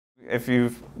If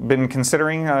you've been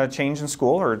considering a change in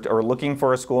school or looking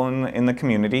for a school in the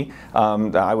community,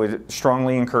 I would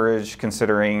strongly encourage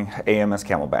considering AMS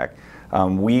Camelback.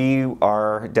 We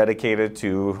are dedicated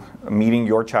to meeting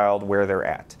your child where they're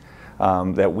at.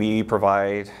 That we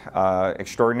provide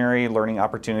extraordinary learning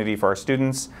opportunity for our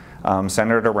students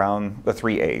centered around the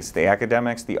 3 A's, the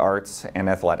academics, the arts, and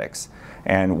athletics.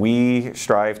 And we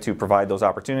strive to provide those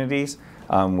opportunities.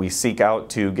 We seek out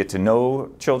to get to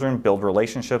know children, build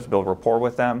relationships, build rapport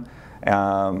with them,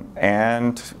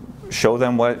 and show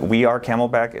them what We Are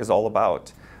Camelback is all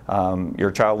about.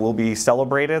 Your child will be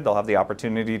celebrated. They'll have the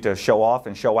opportunity to show off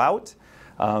and show out,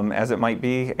 as it might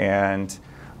be, and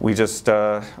we just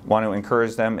want to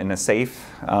encourage them in a safe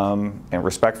and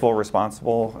respectful,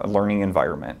 responsible learning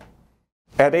environment.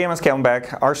 At AMS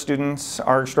Camelback, our students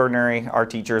are extraordinary, our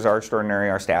teachers are extraordinary,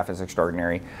 our staff is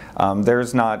extraordinary.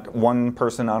 There's not one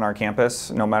person on our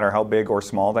campus, no matter how big or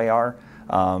small they are,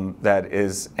 that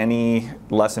is any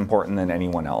less important than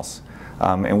anyone else.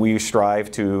 And we strive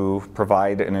to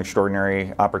provide an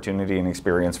extraordinary opportunity and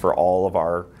experience for all of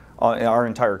our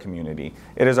entire community.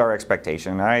 It is our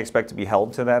expectation. I expect to be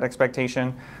held to that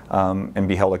expectation and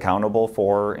be held accountable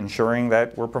for ensuring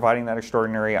that we're providing that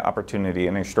extraordinary opportunity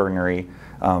and extraordinary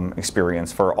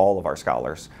experience for all of our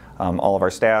scholars, all of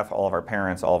our staff, all of our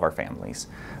parents, all of our families.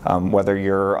 Whether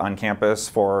you're on campus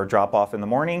for drop-off in the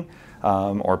morning,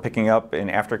 or picking up in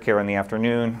aftercare in the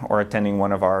afternoon, or attending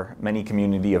one of our many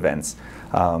community events.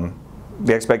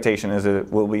 The expectation is that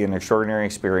it will be an extraordinary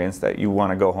experience that you want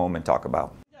to go home and talk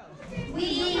about.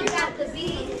 We got the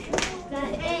beat.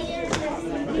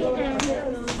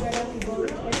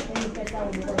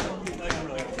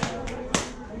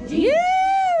 Yeah!